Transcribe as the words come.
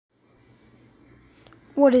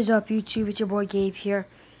What is up, YouTube? It's your boy Gabe here,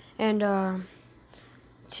 and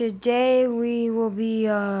today we will be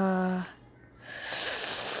reacting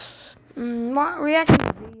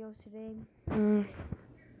to videos today.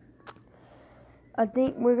 I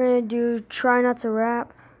think we're gonna do try not to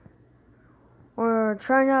rap or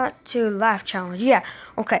try not to laugh challenge. Yeah,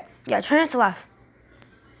 okay, yeah, try not to laugh.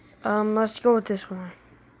 Let's go with this one.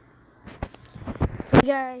 Hey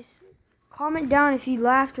guys, comment down if you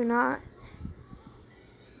laughed or not.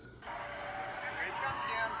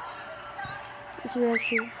 Let's react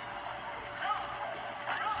to.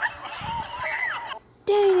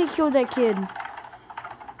 Dang, they killed that kid.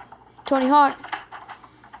 Tony Hawk.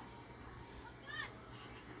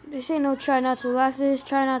 They say no, try not to laugh. This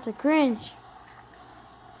try not to cringe.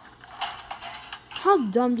 How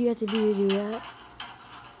dumb do you have to be to do that?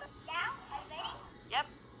 Yep.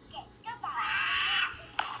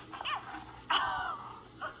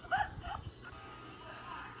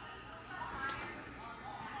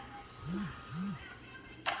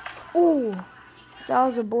 Oh, if that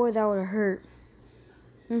was a boy, that would have hurt.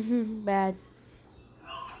 Bad.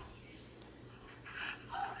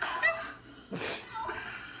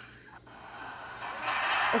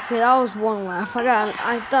 Okay, that was one laugh.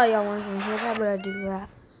 I thought y'all weren't gonna hear that, but I did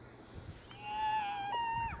laugh.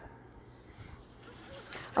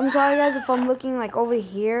 I'm sorry guys if I'm looking like over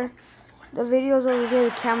here. The video's over here,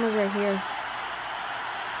 the camera's right here.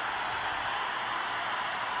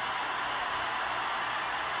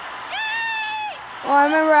 Oh, I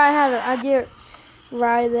remember I did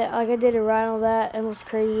a ride on that, and it was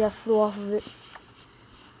crazy. I flew off of it.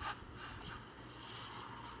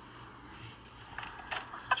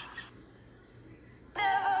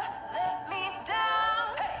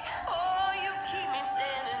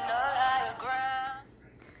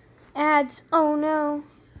 Ads, oh no.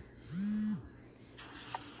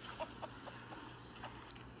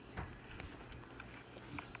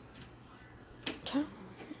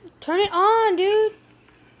 Turn it on, dude.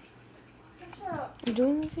 I'm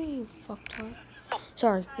doing the video, you fucktard.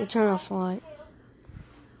 Sorry, they turned off the light.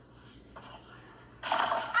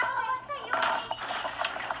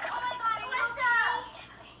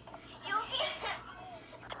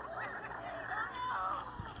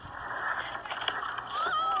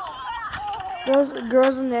 Those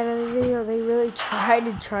girls in that other video, they really tried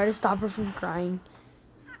to stop her from crying.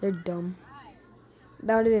 They're dumb.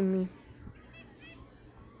 That would have been me.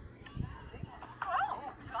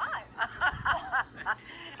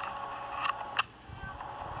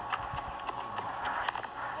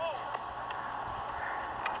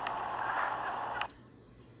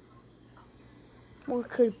 What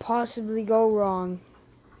could possibly go wrong?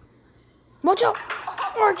 Watch out!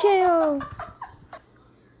 RKO!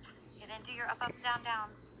 Get into your up, down, down.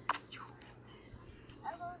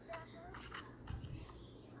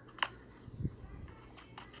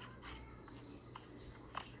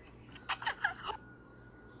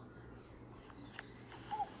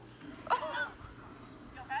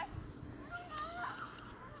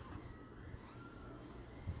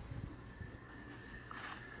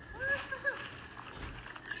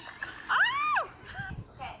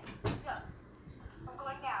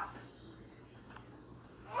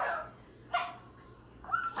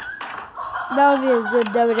 That would be a good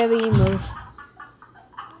WWE move.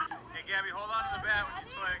 Hey, Gabby, hold on to the bat when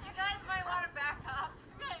you swing. You guys might want to back up.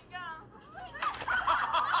 Okay, go.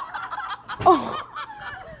 Oh!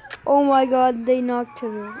 Oh my god, they knocked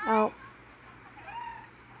her out.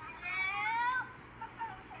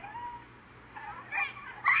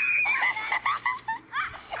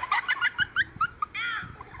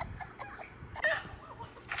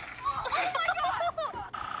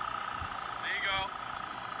 There you go.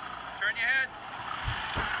 Turn your head.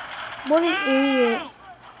 What an idiot.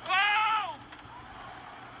 Whoa!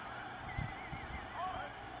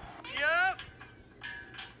 Yep.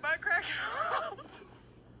 Butt crack.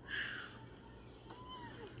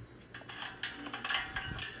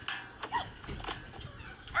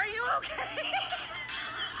 Are you okay?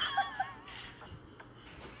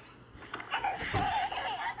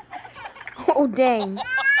 Oh dang.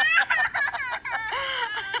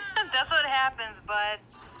 That's what happens, bud.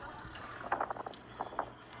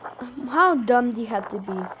 How dumb do you have to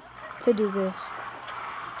be to do this?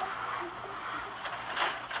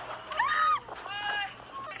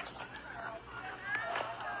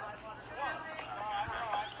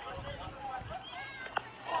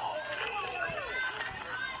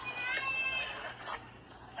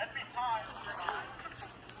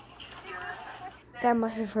 That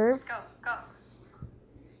must have hurt. Go, go.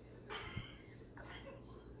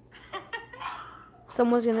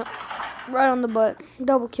 Someone's gonna right on the butt.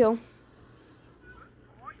 Double kill.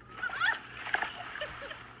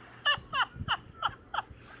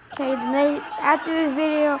 Okay, after this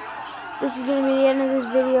video, this is gonna be the end of this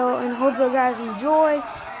video, and hope you guys enjoyed.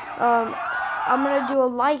 I'm gonna do a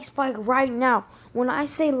like spike right now. When I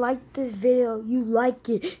say like this video, you like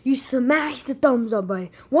it. You smash the thumbs up button.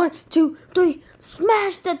 1, 2, 3,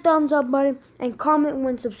 smash the thumbs up button and comment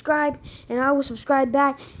when subscribed, and I will subscribe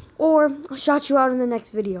back, or I'll shout you out in the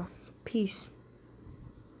next video. Peace.